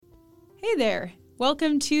Hey there.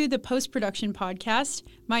 Welcome to the Post-Production Podcast.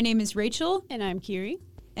 My name is Rachel. And I'm Kiri.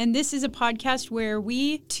 And this is a podcast where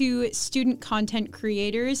we, two student content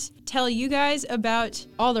creators, tell you guys about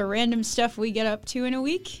all the random stuff we get up to in a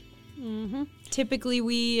week. Mm-hmm. Typically,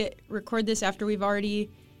 we record this after we've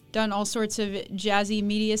already done all sorts of jazzy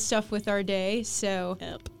media stuff with our day. So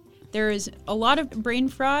There is a lot of brain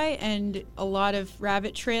fry and a lot of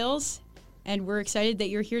rabbit trails. And we're excited that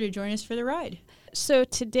you're here to join us for the ride. So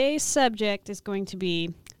today's subject is going to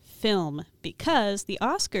be film because the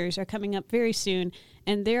Oscars are coming up very soon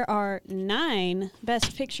and there are 9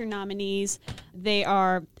 Best Picture nominees. They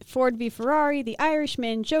are Ford v. Ferrari, The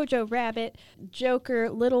Irishman, Jojo Rabbit, Joker,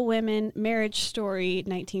 Little Women, Marriage Story,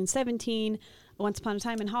 1917, Once Upon a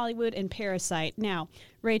Time in Hollywood, and Parasite. Now,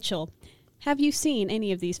 Rachel, have you seen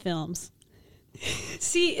any of these films?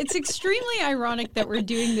 See, it's extremely ironic that we're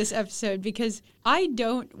doing this episode because I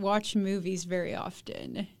don't watch movies very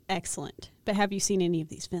often. Excellent. But have you seen any of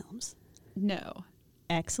these films? No.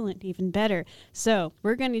 Excellent. Even better. So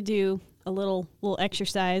we're going to do a little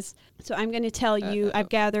exercise. So I'm going to tell you, I've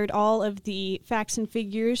gathered all of the facts and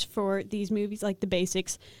figures for these movies, like the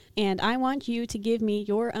basics, and I want you to give me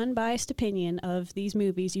your unbiased opinion of these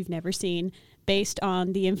movies you've never seen based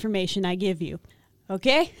on the information I give you.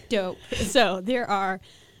 Okay? Dope. So there are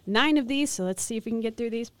 9 of these, so let's see if we can get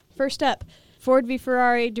through these. First up, Ford v.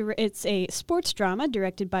 Ferrari. It's a sports drama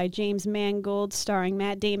directed by James Mangold, starring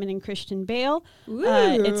Matt Damon and Christian Bale.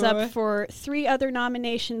 It's up for 3 other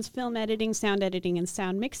nominations: film editing, sound editing, and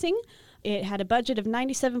sound mixing. It had a budget of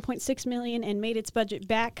 $97.6 million and made its budget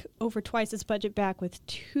back, over twice its budget back, with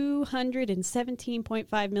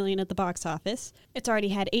 $217.5 million at the box office. It's already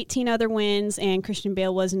had 18 other wins, and Christian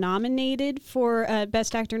Bale was nominated for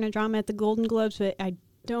Best Actor in a Drama at the Golden Globes, but I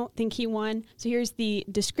don't think he won. So here's the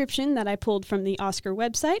description that I pulled from the Oscar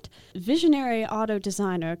website. Visionary auto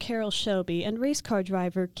designer Carroll Shelby and race car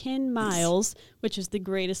driver Ken Miles, which is the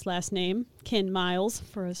greatest last name, Ken Miles,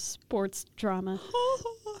 for a sports drama.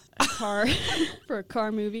 For a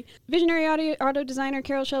car movie. Visionary auto designer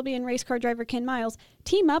Carroll Shelby and race car driver Ken Miles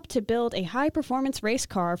team up to build a high-performance race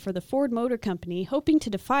car for the Ford Motor Company, hoping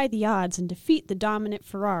to defy the odds and defeat the dominant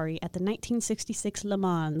Ferrari at the 1966 Le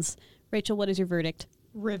Mans. Rachel, what is your verdict?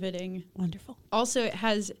 Riveting. Wonderful. Also, it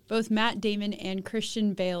has both Matt Damon and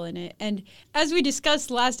Christian Bale in it. And as we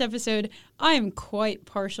discussed last episode, I am quite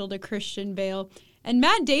partial to Christian Bale. And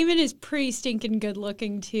Matt Damon is pretty stinking good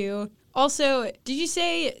looking, too. Also, did you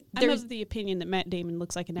say there's the opinion that Matt Damon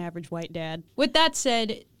looks like an average white dad? With that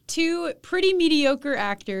said, 2 pretty mediocre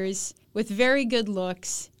actors with very good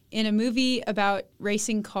looks in a movie about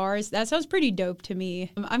racing cars. That sounds pretty dope to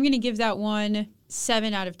me. I'm going to give that one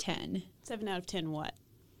 7 out of 10. 7 out of 10 what?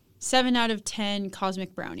 7 out of 10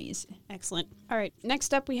 Cosmic Brownies. Excellent. All right,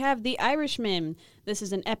 next up we have The Irishman. This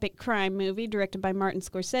is an epic crime movie directed by Martin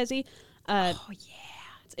Scorsese. Oh, yeah.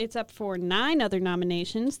 It's up for 9 other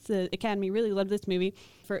nominations. The Academy really loved this movie.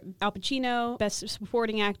 For Al Pacino, Best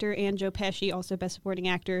Supporting Actor, and Joe Pesci, also Best Supporting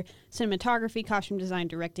Actor, cinematography, costume design,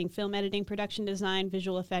 directing, film editing, production design,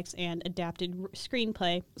 visual effects, and adapted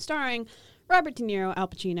screenplay, starring Robert De Niro, Al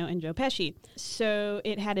Pacino, and Joe Pesci. So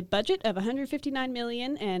it had a budget of $159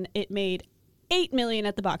 million, and it made $8 million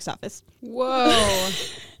at the box office. Whoa.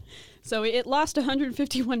 So it lost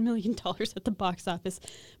 $151 million at the box office.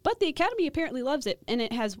 But the Academy apparently loves it, and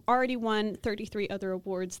it has already won 33 other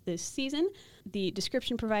awards this season. The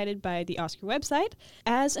description provided by the Oscar website: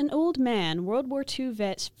 as an old man, World War II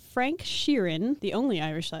vet Frank Sheeran, the only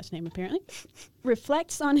Irish last name apparently,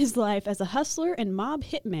 reflects on his life as a hustler and mob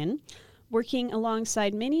hitman, working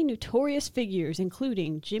alongside many notorious figures,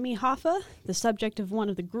 including Jimmy Hoffa, the subject of one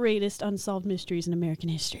of the greatest unsolved mysteries in American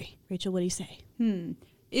history. Rachel, what do you say?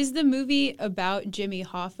 Is the movie about Jimmy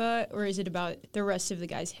Hoffa, or is it about the rest of the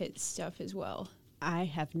guy's hit stuff as well? I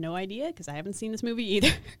have no idea, because I haven't seen this movie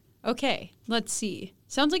either. Okay, let's see.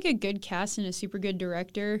 Sounds like a good cast and a super good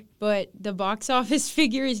director, but the box office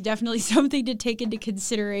figure is definitely something to take into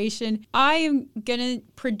consideration. I am gonna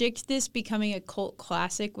predict this becoming a cult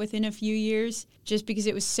classic within a few years, just because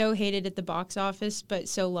it was so hated at the box office, but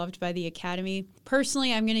so loved by the Academy.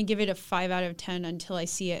 Personally, I'm gonna give it a 5 out of 10 until I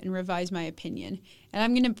see it and revise my opinion. And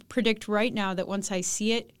I'm gonna predict right now that once I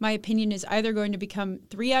see it, my opinion is either going to become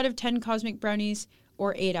 3 out of 10 Cosmic Brownies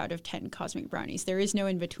or 8 out of 10 Cosmic Brownies. There is no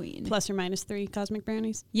in between. Plus or minus 3 Cosmic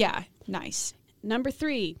Brownies? Yeah, nice. Number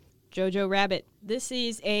 3, Jojo Rabbit. This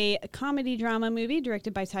is a comedy drama movie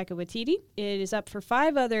directed by Taika Waititi. It is up for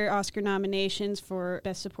 5 other Oscar nominations for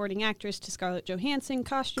Best Supporting Actress to Scarlett Johansson,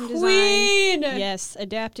 Costume Queen! Design. Yes,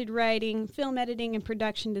 adapted writing, film editing, and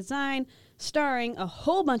production design, starring a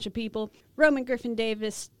whole bunch of people. Roman Griffin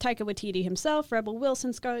Davis, Taika Waititi himself, Rebel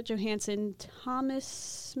Wilson, Scarlett Johansson,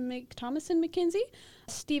 Thomason McKenzie,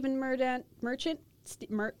 Stephen Merchant.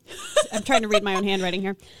 I'm trying to read my own handwriting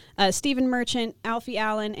here. Stephen Merchant, Alfie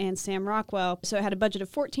Allen, and Sam Rockwell. So it had a budget of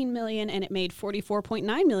 $14 million, and it made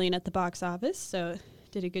 $44.9 million at the box office. So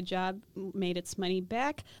did a good job, made its money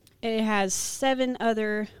back. It has 7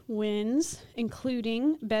 other wins,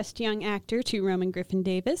 including Best Young Actor to Roman Griffin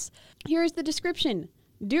Davis. Here's the description.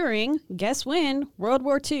 During, guess when, World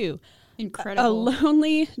War II. Incredible. A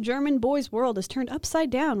lonely German boy's world is turned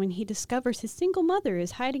upside down when he discovers his single mother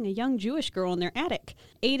is hiding a young Jewish girl in their attic.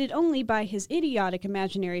 Aided only by his idiotic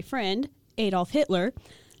imaginary friend, Adolf Hitler,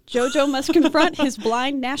 Jojo must confront his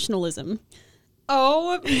blind nationalism.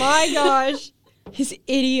 Oh my gosh. His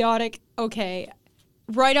idiotic. Okay.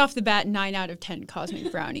 Right off the bat, 9 out of 10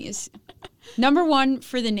 Cosmic Brownies. Number 1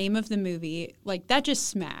 for the name of the movie. Like, that just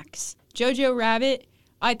smacks. Jojo Rabbit,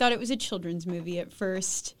 I thought it was a children's movie at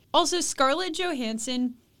first. Also, Scarlett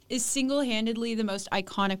Johansson is single-handedly the most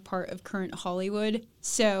iconic part of current Hollywood,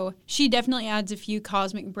 so she definitely adds a few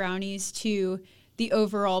Cosmic Brownies to the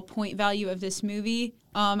overall point value of this movie.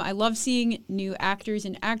 I love seeing new actors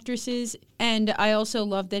and actresses, and I also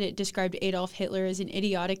love that it described Adolf Hitler as an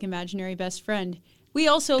idiotic imaginary best friend. We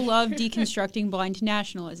also love deconstructing blind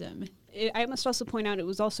nationalism. I must also point out it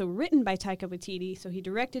was also written by Taika Waititi, so he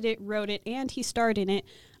directed it, wrote it, and he starred in it.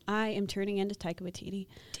 I am turning into Taika Waititi.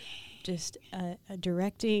 Dang. Just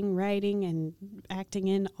directing, writing, and acting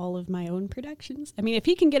in all of my own productions. I mean, if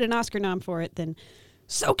he can get an Oscar nom for it, then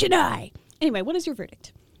so can I. Anyway, what is your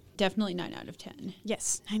verdict? Definitely 9 out of 10.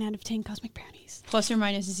 Yes, 9 out of 10 Cosmic Brownies. Plus or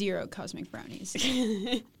minus 0 Cosmic Brownies.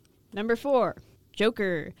 Number 4,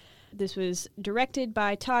 Joker. This was directed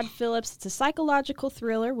by Todd Phillips. It's a psychological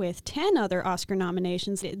thriller with 10 other Oscar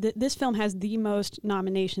nominations. This film has the most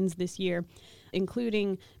nominations this year,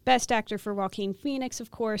 including Best Actor for Joaquin Phoenix, of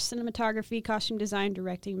course, cinematography, costume design,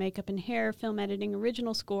 directing, makeup and hair, film editing,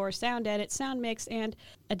 original score, sound edit, sound mix, and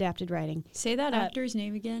adapted writing. Say that actor's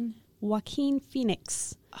name again. Joaquin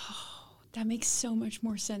Phoenix. Oh, that makes so much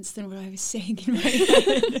more sense than what I was saying in my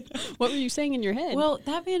head. What were you saying in your head? Well,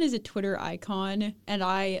 that man is a Twitter icon, and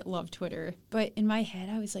I love Twitter. But in my head,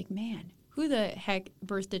 I was like, man, who the heck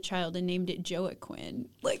birthed a child and named it Joaquin?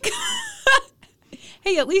 Like,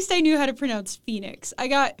 hey, at least I knew how to pronounce Phoenix. I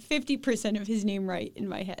got 50% of his name right in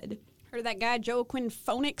my head. Heard of that guy, Joaquin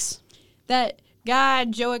Phoenix? That guy,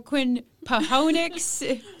 Joaquin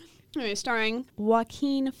Pahonix. Anyway, starring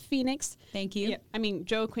Joaquin Phoenix. Thank you. Yeah, I mean,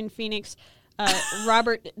 Joaquin Phoenix,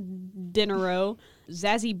 Robert De Niro,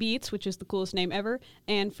 Zazie Beetz, which is the coolest name ever,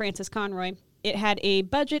 and Francis Conroy. It had a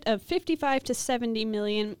budget of $55 to $70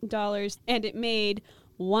 million, and it made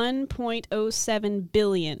 $1.07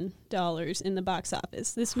 billion in the box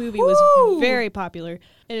office. This movie was very popular.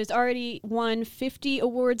 It has already won 50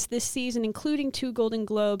 awards this season, including 2 Golden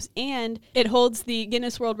Globes, and it holds the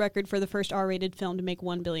Guinness World Record for the first R-rated film to make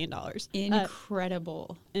 $1 billion.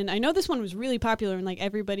 Incredible. And I know this one was really popular, and like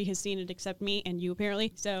everybody has seen it except me and you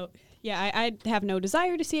apparently. So yeah, I have no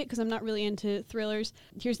desire to see it because I'm not really into thrillers.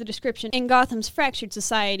 Here's the description. In Gotham's fractured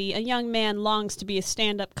society, a young man longs to be a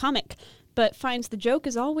stand-up comic, but finds the joke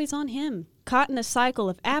is always on him. Caught in a cycle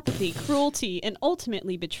of apathy, cruelty, and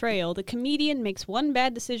ultimately betrayal, the comedian makes one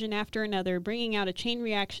bad decision after another, bringing out a chain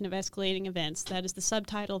reaction of escalating events. That is the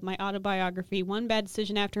subtitle of my autobiography, One Bad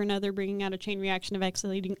Decision After Another, Bringing Out a Chain Reaction of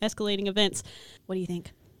Escalating Events. What do you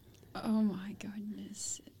think? Oh my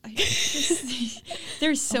goodness.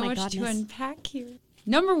 There's so much to unpack here.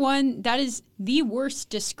 Number 1, that is the worst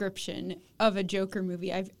description of a Joker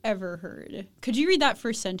movie I've ever heard. Could you read that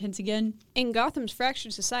first sentence again? In Gotham's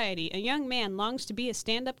fractured society, a young man longs to be a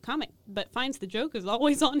stand-up comic, but finds the joke is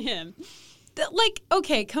always on him.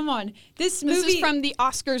 Okay, come on. This movie is from the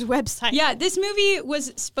Oscars website. Yeah, this movie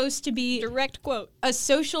was supposed to be direct quote, a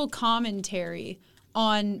social commentary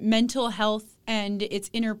on mental health and its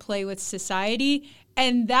interplay with society.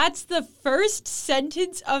 And that's the first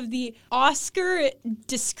sentence of the Oscar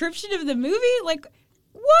description of the movie? Like,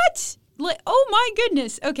 what? Oh my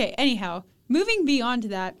goodness. Okay, anyhow, moving beyond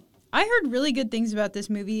that, I heard really good things about this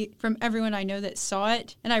movie from everyone I know that saw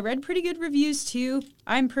it, and I read pretty good reviews too.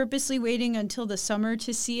 I'm purposely waiting until the summer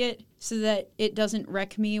to see it so that it doesn't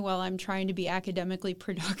wreck me while I'm trying to be academically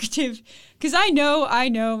productive. Because I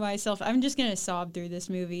know myself. I'm just going to sob through this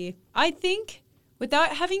movie. I think,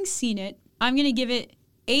 without having seen it, I'm going to give it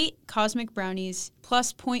 8 cosmic brownies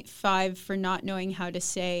plus 0.5 for not knowing how to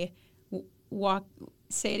say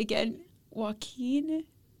say it again. Joaquin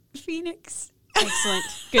Phoenix. Excellent.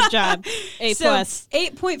 Good job. A+. So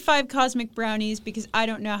 8.5 cosmic brownies because I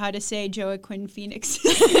don't know how to say Joaquin Phoenix.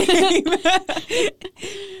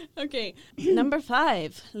 Okay. Number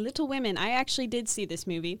 5, Little Women. I actually did see this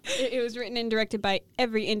movie. It was written and directed by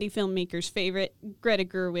every indie filmmaker's favorite, Greta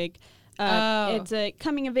Gerwig. It's a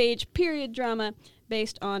coming-of-age period drama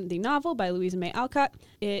based on the novel by Louisa May Alcott.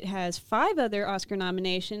 It has 5 other Oscar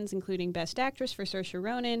nominations, including Best Actress for Saoirse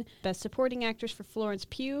Ronan, Best Supporting Actress for Florence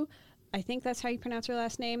Pugh. I think that's how you pronounce her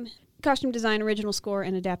last name. Costume design, original score,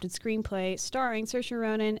 and adapted screenplay, starring Saoirse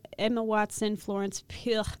Ronan, Emma Watson, Florence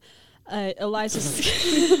Pugh, Eliza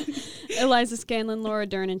Scanlon, Laura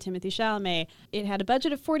Dern, and Timothy Chalamet. It had a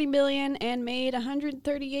budget of $40 million and made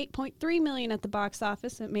 $138.3 million at the box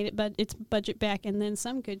office. It made its budget back and then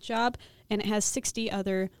some. Good job. And it has 60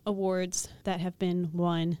 other awards that have been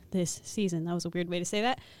won this season. That was a weird way to say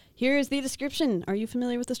that. Here is the description. Are you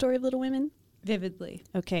familiar with the story of Little Women? Vividly.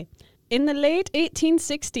 Okay. In the late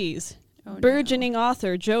 1860s, burgeoning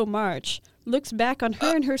author Jo March looks back on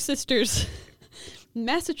her and her sister's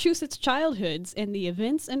Massachusetts childhoods and the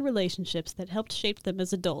events and relationships that helped shape them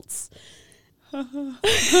as adults. Oh,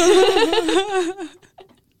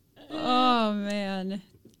 man.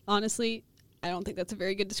 Honestly, I don't think that's a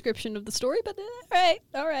very good description of the story, but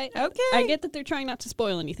all right. Okay. I get that they're trying not to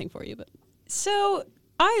spoil anything for you, but... So,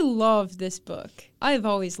 I love this book. I've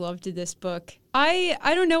always loved this book. I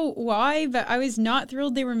don't know why, but I was not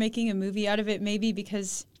thrilled they were making a movie out of it, maybe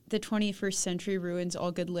because the 21st century ruins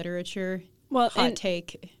all good literature. Well, hot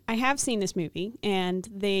take. I have seen this movie, and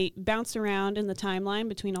they bounce around in the timeline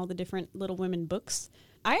between all the different Little Women books.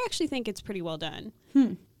 I actually think it's pretty well done.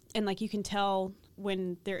 And, like, you can tell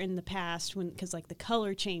when they're in the past, because, like, the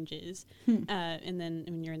color changes. And then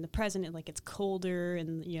when you're in the present, it's colder,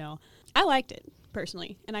 and, I liked it,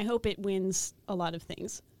 personally. And I hope it wins a lot of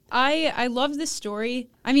things. I love this story.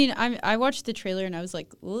 I mean, I watched the trailer, and I was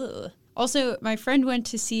like, ugh. Also, my friend went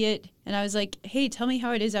to see it, and I was like, hey, tell me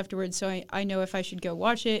how it is afterwards so I know if I should go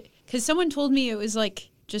watch it. Because someone told me it was, like,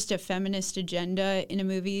 just a feminist agenda in a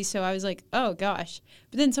movie, so I was like, oh, gosh.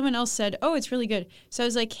 But then someone else said, oh, it's really good. So I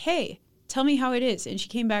was like, hey, tell me how it is. And she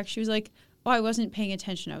came back, she was like, oh, I wasn't paying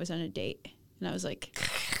attention. I was on a date. And I was like,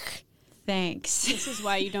 thanks. This is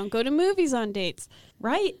why you don't go to movies on dates.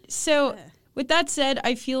 Right? So with that said,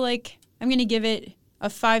 I feel like I'm going to give it a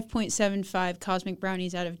 5.75 cosmic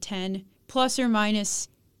brownies out of 10, plus or minus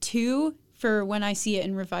 2 for when I see it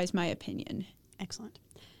and revise my opinion. Excellent.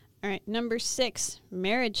 All right, number 6,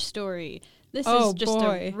 Marriage Story. This is just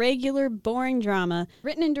a regular, boring drama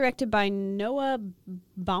written and directed by Noah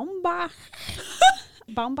Baumbach.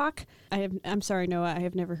 I'm sorry, Noah. I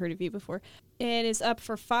have never heard of you before. It is up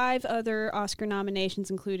for 5 other Oscar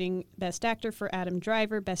nominations, including Best Actor for Adam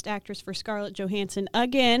Driver, Best Actress for Scarlett Johansson.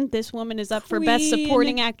 Again, this woman is up for Best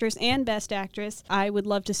Supporting Actress and Best Actress. I would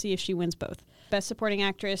love to see if she wins both. Best Supporting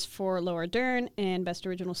Actress for Laura Dern, and Best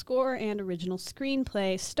Original Score and Original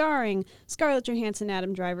Screenplay, starring Scarlett Johansson,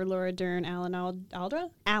 Adam Driver, Laura Dern,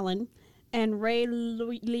 Alan, and Ray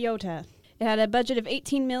Liotta. It had a budget of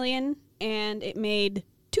 $18 million, and it made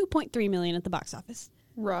 $2.3 million at the box office.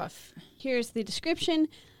 Rough. Here's the description.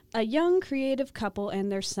 A young creative couple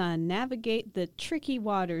and their son navigate the tricky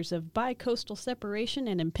waters of bi-coastal separation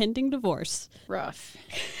and impending divorce. Rough.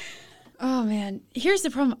 Oh, man. Here's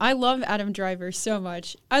the problem. I love Adam Driver so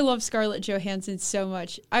much. I love Scarlett Johansson so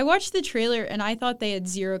much. I watched the trailer, and I thought they had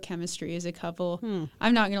zero chemistry as a couple.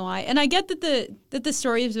 I'm not going to lie. And I get that the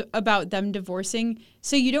story is about them divorcing,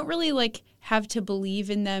 so you don't really, have to believe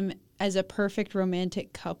in them as a perfect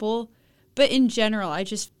romantic couple. But in general, I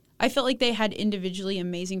felt like they had individually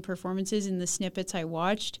amazing performances in the snippets I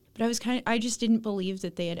watched, but I just didn't believe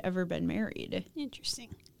that they had ever been married.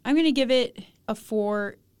 Interesting. I'm going to give it a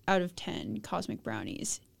 4 out of 10 cosmic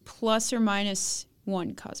brownies, plus or minus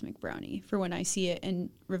 1 cosmic brownie for when I see it and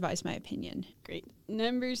revise my opinion. Great.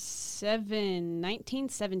 Number 7,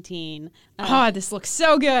 1917. This looks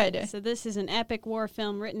so good. So this is an epic war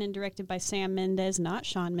film written and directed by Sam Mendes, not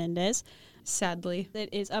Shawn Mendes. Sadly. That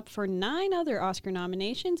is up for 9 other Oscar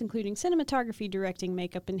nominations, including cinematography, directing,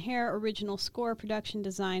 makeup and hair, original score, production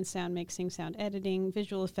design, sound mixing, sound editing,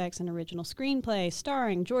 visual effects, and original screenplay,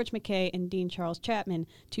 starring George McKay and Dean Charles Chapman,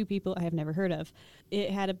 2 people I have never heard of. It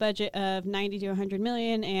had a budget of $90 to $100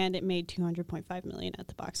 million, and it made $200.5 million at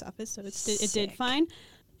the box office, so it did fine.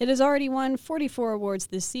 It has already won 44 awards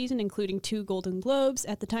this season, including 2 Golden Globes.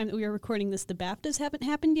 At the time that we are recording this, the BAFTAs haven't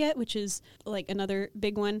happened yet, which is like another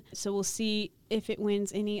big one. So we'll see if it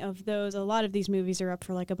wins any of those. A lot of these movies are up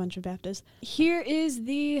for like a bunch of BAFTAs. Here is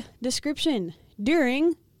the description.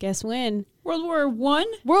 During, guess when? World War One?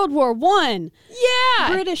 World War One. Yeah!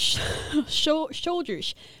 British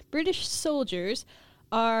soldiers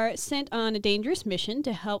are sent on a dangerous mission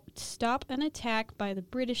to help stop an attack by the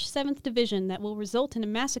British 7th Division that will result in a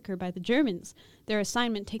massacre by the Germans. Their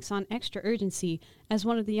assignment takes on extra urgency as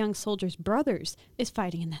one of the young soldiers' brothers is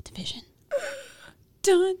fighting in that division.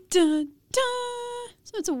 Dun, dun, dun.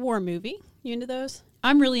 So it's a war movie. You into those?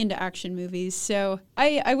 I'm really into action movies, so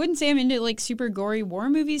I wouldn't say I'm into like super gory war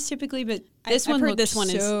movies typically, but this one looks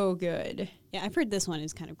so good. Yeah, I've heard this one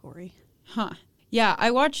is kind of gory. Huh. Yeah,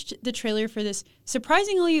 I watched the trailer for this,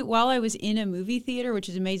 surprisingly, while I was in a movie theater, which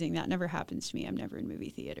is amazing. That never happens to me. I'm never in movie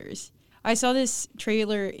theaters. I saw this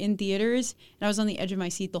trailer in theaters, and I was on the edge of my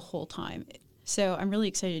seat the whole time. So I'm really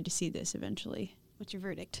excited to see this eventually. What's your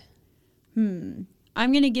verdict? I'm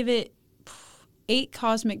going to give it 8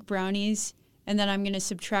 cosmic brownies, and then I'm going to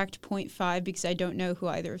subtract 0.5 because I don't know who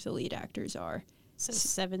either of the lead actors are. So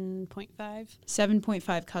 7.5?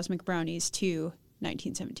 7.5 cosmic brownies to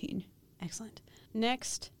 1917. Excellent.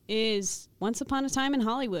 Next is Once Upon a Time in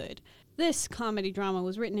Hollywood. This comedy drama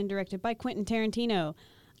was written and directed by Quentin Tarantino.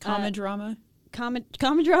 Comedy drama? Comedy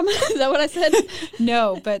drama? Is that what I said?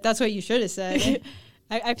 No, but that's what you should have said.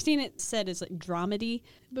 I've seen it said as like dramedy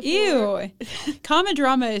before. Ew. Comedy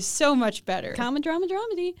drama is so much better.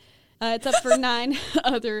 Dramedy. It's up for 9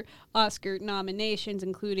 other Oscar nominations,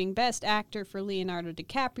 including Best Actor for Leonardo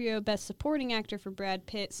DiCaprio, Best Supporting Actor for Brad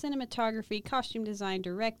Pitt, Cinematography, Costume Design,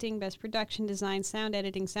 Directing, Best Production Design, Sound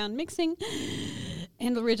Editing, Sound Mixing,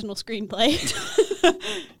 and Original Screenplay.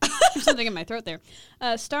 There's something in my throat there.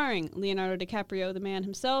 Starring Leonardo DiCaprio, the man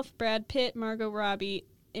himself, Brad Pitt, Margot Robbie,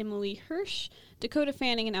 Emily Hirsch, Dakota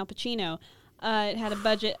Fanning, and Al Pacino. It had a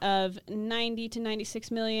budget of 90 to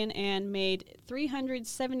 96 million and made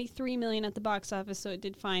 373 million at the box office, so it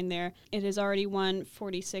did fine there. It has already won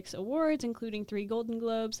 46 awards, including 3 Golden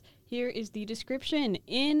Globes. Here is the description.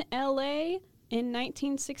 In L.A. in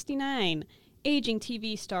 1969, aging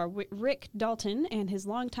TV star Rick Dalton and his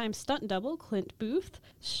longtime stunt double, Clint Booth,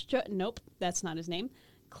 nope, that's not his name,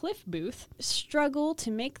 Cliff Booth, struggle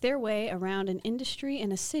to make their way around an industry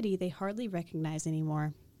and a city they hardly recognize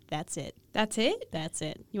anymore. That's it. That's it? That's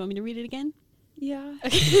it. You want me to read it again? Yeah.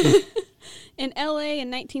 In L.A. in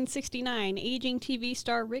 1969, aging TV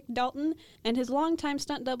star Rick Dalton and his longtime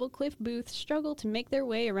stunt double Cliff Booth struggle to make their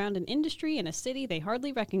way around an industry and a city they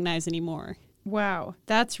hardly recognize anymore. Wow,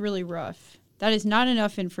 that's really rough. That is not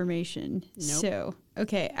enough information. Nope. So,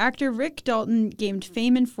 okay, actor Rick Dalton gained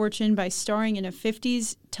fame and fortune by starring in a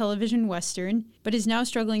 50s television western, but is now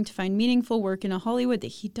struggling to find meaningful work in a Hollywood that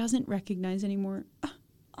he doesn't recognize anymore.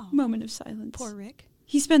 Moment of silence. Poor Rick.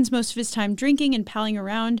 He spends most of his time drinking and palling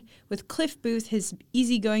around with Cliff Booth, his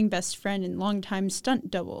easygoing best friend and longtime stunt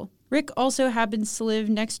double. Rick also happens to live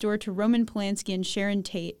next door to Roman Polanski and Sharon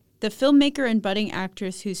Tate, the filmmaker and budding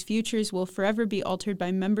actress whose futures will forever be altered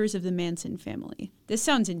by members of the Manson family. This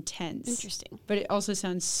sounds intense. Interesting. But it also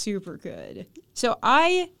sounds super good. So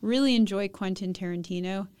I really enjoy Quentin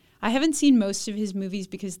Tarantino. I haven't seen most of his movies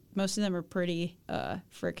because most of them are pretty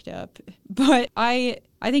fricked up. But I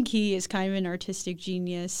think he is kind of an artistic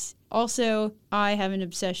genius. Also, I have an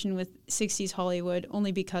obsession with 60s Hollywood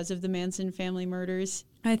only because of the Manson family murders.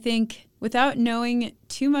 I think without knowing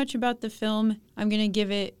too much about the film, I'm going to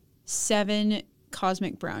give it 7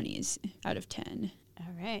 cosmic brownies out of 10.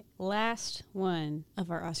 All right. Last one of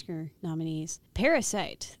our Oscar nominees.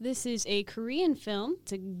 Parasite. This is a Korean film.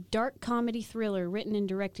 It's a dark comedy thriller written and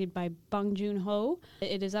directed by Bong Joon-ho.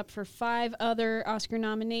 It is up for 5 other Oscar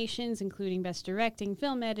nominations, including Best Directing,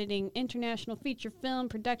 Film Editing, International Feature Film,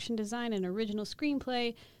 Production Design, and Original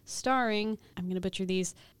Screenplay, starring, I'm going to butcher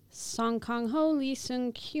these, Song Kang-ho, Lee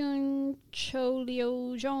Seung-kyun, Cho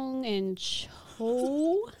Leo-jong, and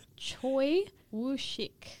Choi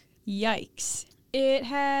Woo-shik. Yikes. It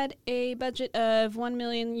had a budget of $1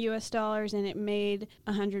 million and it made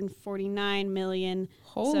 $149 million.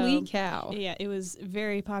 Holy cow. Yeah, it was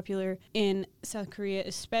very popular in South Korea,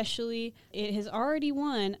 especially. It has already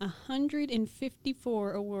won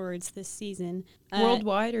 154 awards this season.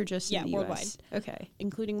 Worldwide or just in the worldwide. US? Okay.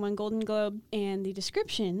 Including 1 Golden Globe. And the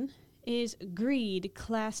description is greed,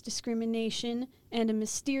 class discrimination, and a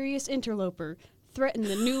mysterious interloper threaten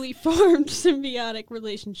the newly formed symbiotic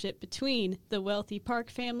relationship between the wealthy Park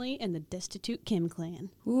family and the destitute Kim clan.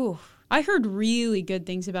 Ooh, I heard really good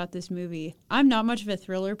things about this movie. I'm not much of a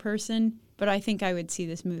thriller person, but I think I would see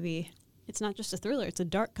this movie. It's not just a thriller, it's a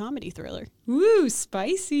dark comedy thriller. Woo,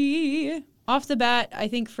 spicy. Off the bat, I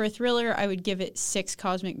think for a thriller, I would give it 6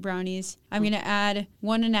 Cosmic Brownies. I'm going to add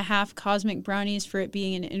 1.5 Cosmic Brownies for it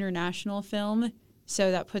being an international film. So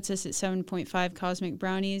that puts us at 7.5 Cosmic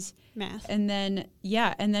Brownies. Math. And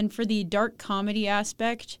then for the dark comedy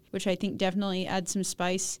aspect, which I think definitely adds some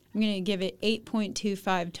spice, I'm going to give it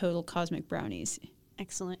 8.25 total Cosmic Brownies.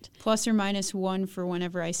 Excellent. Plus or minus 1 for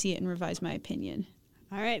whenever I see it and revise my opinion.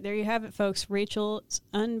 All right, there you have it, folks. Rachel's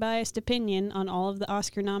unbiased opinion on all of the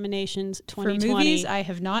Oscar nominations 2020. For movies I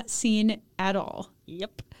have not seen at all.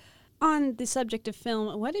 Yep. On the subject of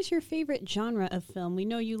film, what is your favorite genre of film? We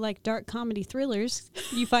know you like dark comedy thrillers.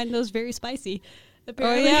 You find those very spicy.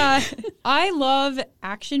 Apparently. Oh, yeah. I love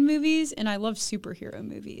action movies and I love superhero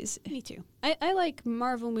movies. Me too. I like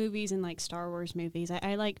Marvel movies and like Star Wars movies.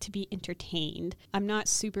 I like to be entertained. I'm not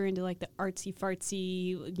super into like the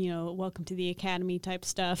artsy-fartsy, Welcome to the Academy type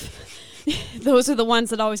stuff. Those are the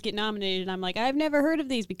ones that always get nominated. And I'm like, I've never heard of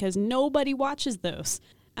these because nobody watches those.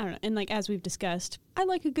 I don't know. And like as we've discussed, I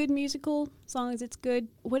like a good musical as long as it's good.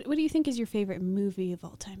 What do you think is your favorite movie of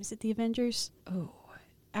all time? Is it The Avengers? Oh.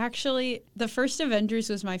 Actually, the first Avengers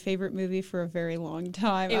was my favorite movie for a very long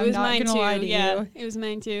time. It was mine too. Yeah, it was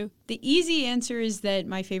mine too. The easy answer is that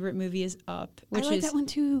my favorite movie is Up, which I like is that one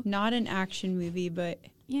too. Not an action movie, but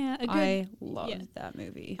yeah, I loved that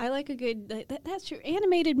movie. I like a good. That's true.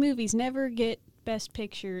 Animated movies never get Best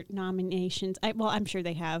Picture nominations. I'm sure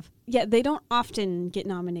they have. Yeah, they don't often get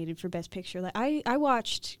nominated for Best Picture. Like I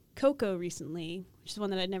watched Coco recently, which is one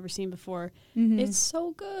that I'd never seen before. Mm-hmm. It's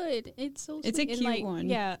so good. It's so sweet. It's a cute one.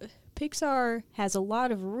 Yeah. Pixar has a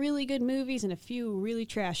lot of really good movies and a few really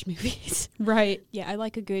trash movies. Right. Yeah, I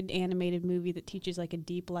like a good animated movie that teaches like a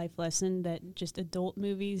deep life lesson that just adult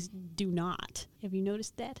movies do not. Have you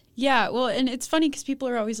noticed that? Yeah, well, and it's funny because people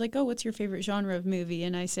are always like, oh, what's your favorite genre of movie?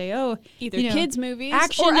 And I say, oh, either kids movies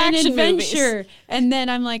action or and action adventure. Movies. And then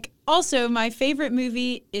I'm like, also, my favorite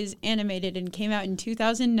movie is animated and came out in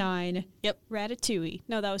 2009. Yep, Ratatouille.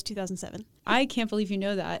 No, that was 2007. I can't believe you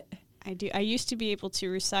know that. I do. I used to be able to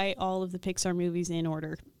recite all of the Pixar movies in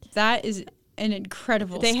order. That is an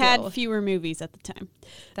incredible They skill. had fewer movies at the time.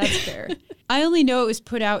 That's fair. I only know it was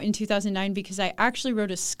put out in 2009 because I actually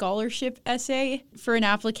wrote a scholarship essay for an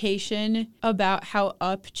application about how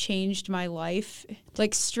Up changed my life.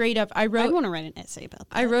 Like straight up, I want to write an essay about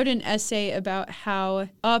that. I wrote an essay about how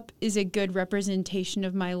Up is a good representation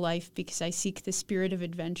of my life because I seek the spirit of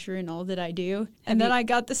adventure in all that I do. And then I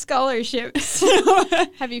got the scholarship.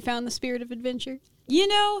 Have you found the spirit of adventure?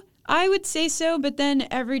 I would say so, but then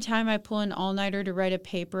every time I pull an all-nighter to write a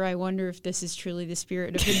paper, I wonder if this is truly the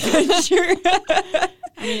spirit of adventure.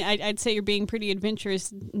 I mean, I'd say you're being pretty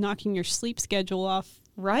adventurous, knocking your sleep schedule off.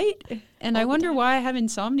 Right? And I wonder why I have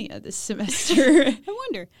insomnia this semester. I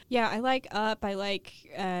wonder. Yeah, I like Up. I like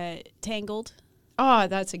Tangled. Oh,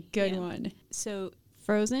 that's a good one. So,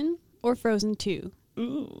 Frozen or Frozen 2?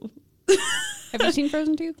 Ooh. Have you seen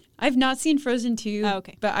Frozen 2? I've not seen Frozen 2,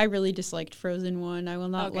 okay. But I really disliked Frozen 1. I will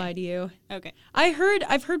not lie to you. Okay. I've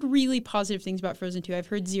heard really positive things about Frozen 2. I've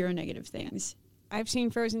heard zero negative things. I've seen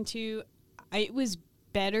Frozen 2. It was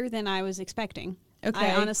better than I was expecting.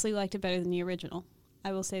 Okay. I honestly liked it better than the original.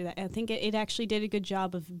 I will say that. I think it actually did a good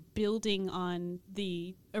job of building on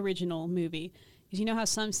the original movie. Because you know how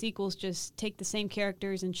some sequels just take the same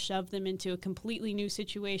characters and shove them into a completely new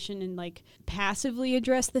situation and like passively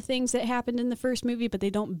address the things that happened in the first movie, but they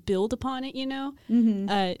don't build upon it,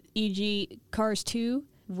 Mm-hmm. E.g. Cars 2.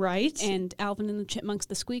 Right. And Alvin and the Chipmunks,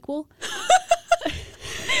 the Squeakquel.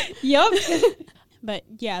 Yup. But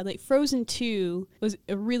yeah, like Frozen 2 was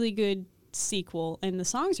a really good sequel, and the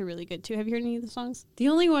songs are really good too. Have you heard any of the songs? The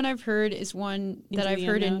only one I've heard is one that I've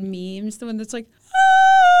heard in memes, the one that's like,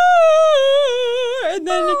 and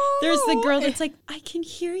then there's the girl that's like, I can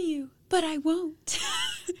hear you, but I won't.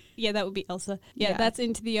 Yeah, that would be Elsa. Yeah, that's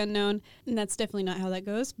Into the Unknown, and that's definitely not how that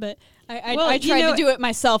goes, but I tried to do it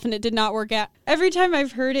myself, and it did not work out. Every time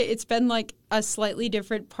I've heard it, it's been like a slightly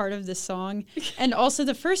different part of the song. And also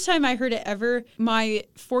the first time I heard it ever, my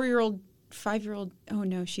 5-year-old, oh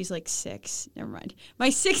no, she's like 6. Never mind. My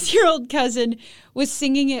 6-year-old cousin was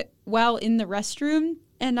singing it while in the restroom.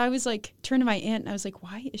 And I was like, turned to my aunt and I was like,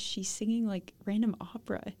 why is she singing like random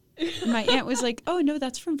opera? And my aunt was like, oh no,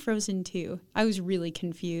 that's from Frozen 2. I was really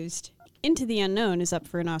confused. Into the Unknown is up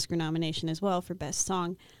for an Oscar nomination as well for Best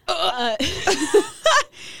Song.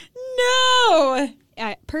 No!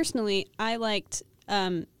 Personally, I liked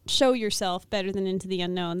Show Yourself better than Into the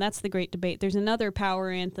Unknown. That's the great debate. There's another power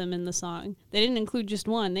anthem in the song. They didn't include just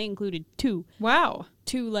one. They included two. Wow.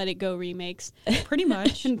 2 Let It Go remakes. Pretty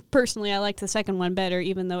much. And personally, I liked the second one better,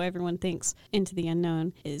 even though everyone thinks Into the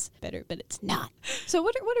Unknown is better, but it's not. So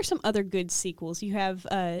what are some other good sequels? You have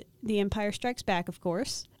The Empire Strikes Back, of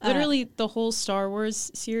course. Literally the whole Star Wars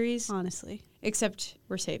series. Honestly. Except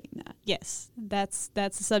we're saving that. Yes, that's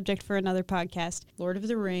a subject for another podcast. Lord of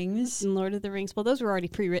the Rings. And Lord of the Rings. Well, those were already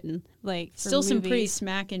pre-written. Like, for Still some movies. pretty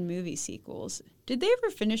smacking movie sequels. Did they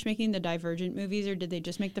ever finish making the Divergent movies, or did they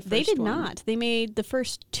just make the first one? They did not. They made the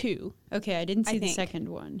first 2. Okay, I didn't see the think. second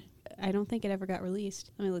one. I don't think it ever got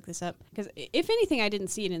released. Let me look this up. Because if anything, I didn't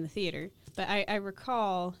see it in the theater. But I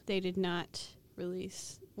recall they did not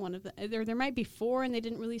release one of the... There might be 4 and they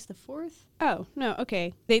didn't release the 4th? Oh, no,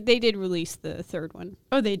 okay. They did release the 3rd one.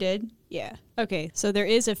 Oh, they did? Yeah. Okay, so there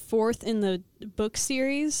is a 4th in the book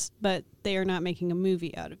series, but they are not making a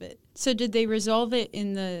movie out of it. So did they resolve it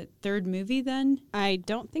in the 3rd movie then? I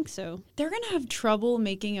don't think so. They're going to have trouble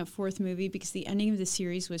making a 4th movie because the ending of the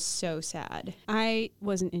series was so sad. I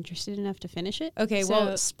wasn't interested enough to finish it. Okay,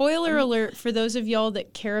 well, spoiler alert for those of y'all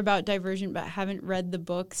that care about Divergent but haven't read the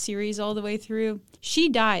book series all the way through. She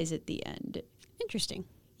dies at the end. Interesting.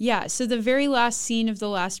 Yeah, so the very last scene of the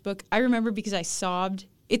last book, I remember because I sobbed.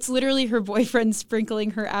 It's literally her boyfriend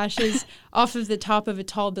sprinkling her ashes off of the top of a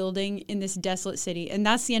tall building in this desolate city. And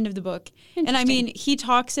that's the end of the book. And I mean, he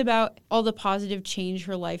talks about all the positive change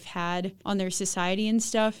her life had on their society and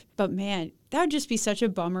stuff. But man, that would just be such a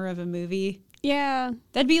bummer of a movie. Yeah.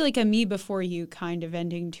 That'd be like a Me Before You kind of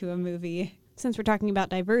ending to a movie. Since we're talking about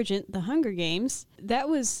Divergent, The Hunger Games, that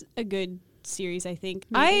was a good series, I think.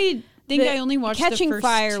 I think I only watched Catching the first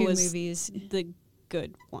Fire 2 was movies. The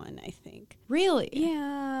good one, I think. Really?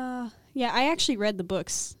 Yeah. Yeah, I actually read the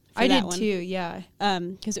books for I that did one. too, yeah.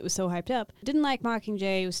 Because it was so hyped up. Didn't like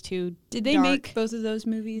Mockingjay. It was too Did they dark. make both of those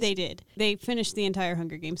movies? They did. They finished the entire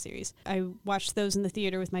Hunger Games series. I watched those in the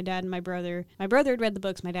theater with my dad and my brother. My brother had read the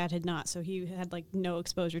books. My dad had not, so he had like no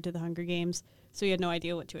exposure to the Hunger Games, so he had no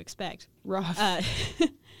idea what to expect. Rough.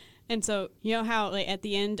 And so, you know how like at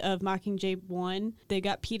the end of Mockingjay 1, they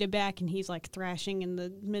got PETA back and he's like thrashing in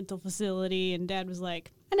the mental facility, and Dad was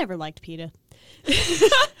like, I never liked PETA.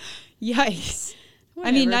 Yikes. Whatever.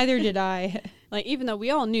 I mean, neither did I. Like, even though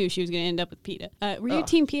we all knew she was going to end up with PETA. Were you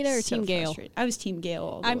Team PETA or so Team Gale? frustrated. I was Team Gale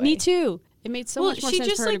all the way. Me too. It made so Well, much more she sense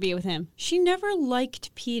just, for her to like, be with him. She never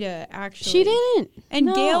liked PETA, actually. She didn't. And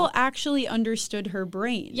No. Gale actually understood her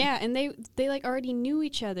brain. Yeah, and they like already knew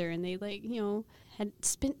each other, and they like, you know, had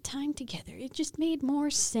spent time together. It just made more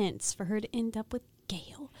sense for her to end up with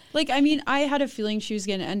Gale. Like, I mean, I had a feeling she was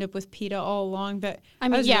going to end up with PETA all along, but I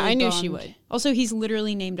mean, was yeah, really I knew bummed. she would. Also, he's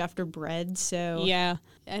literally named after bread, so... Yeah.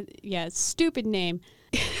 Yeah, stupid name.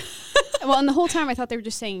 Well, and the whole time I thought they were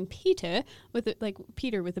just saying PETA with like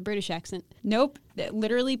Peter with a British accent. Nope.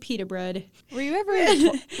 Literally PETA bread. Were you ever?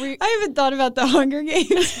 I haven't thought about the Hunger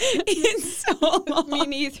Games in so long. Me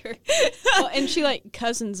neither. Well, and she like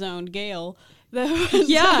cousin zoned Gale. Was,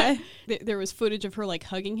 Yeah. There was footage of her like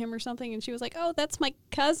hugging him or something, and she was like, "Oh, that's my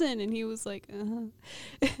cousin," and he was like, and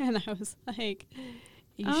I was like,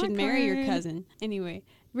 "You should marry your Awkward. cousin." Anyway,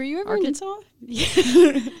 were you ever Arkansas?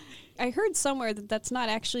 I heard somewhere that that's not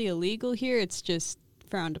actually illegal here; it's just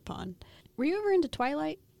frowned upon. Were you ever into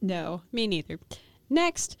Twilight? No. Me neither.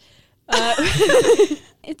 Next.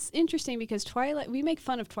 It's interesting because Twilight, we make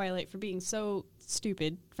fun of Twilight for being so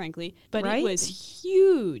stupid, frankly, but Right? it was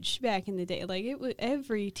huge back in the day. Like, it was,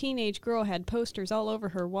 every teenage girl had posters all over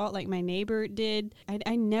her wall, like my neighbor did.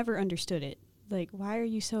 I never understood it. Like, why are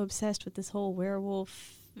you so obsessed with this whole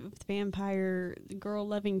werewolf, vampire, girl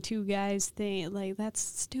loving 2 guys thing? Like, that's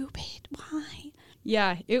stupid. Why?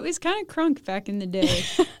 Yeah, it was kind of crunk back in the day.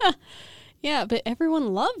 Yeah, but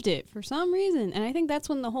everyone loved it for some reason. And I think that's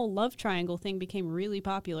when the whole love triangle thing became really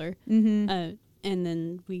popular. Mm-hmm. And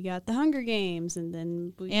then we got the Hunger Games, and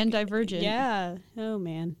then And Divergent. Yeah. Oh,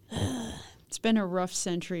 man. It's been a rough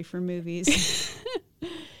century for movies.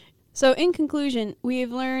 So in conclusion, we have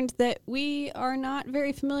learned that we are not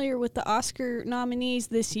very familiar with the Oscar nominees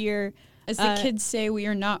this year. As the kids say, we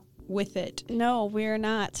are not with it. No, we're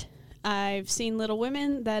not. I've seen Little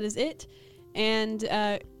Women. That is it. And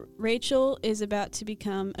Rachel is about to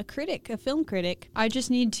become a critic, a film critic. I just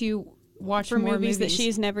need to watch For more movies that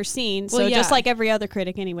she's never seen. Well, So yeah. just like every other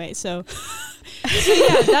critic anyway. So So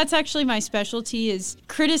yeah, that's actually my specialty, is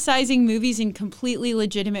criticizing movies in completely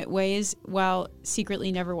legitimate ways while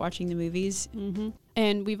secretly never watching the movies.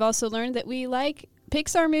 And we've also learned that we like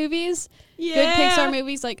Pixar movies. Yeah. Good Pixar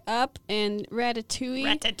movies like Up and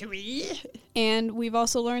Ratatouille. Ratatouille. And we've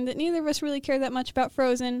also learned that neither of us really care that much about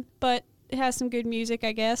Frozen, but has some good music,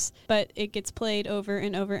 I guess, but it gets played over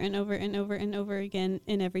and over and over and over and over again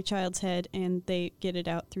in every child's head, and they get it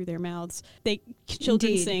out through their mouths.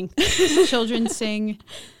 Children sing. Children sing.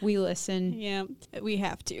 We listen. Yeah, we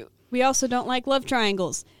have to. We also don't like love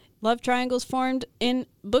triangles. Love triangles formed in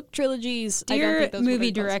book trilogies. Dear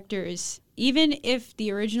movie directors, even if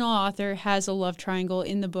the original author has a love triangle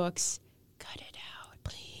in the books, cut it out,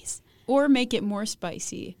 please. Or make it more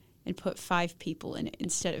spicy and put 5 people in it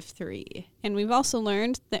instead of 3. And we've also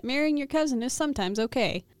learned that marrying your cousin is sometimes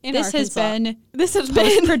okay. This has been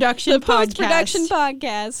Post-Production Podcast. Post-Production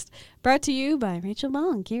Podcast, brought to you by Rachel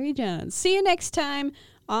Ball and Carrie Jones. See you next time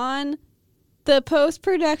on the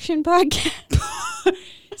Post-Production Podcast.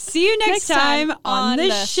 See you next time on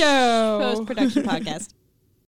the show. Post-Production Podcast.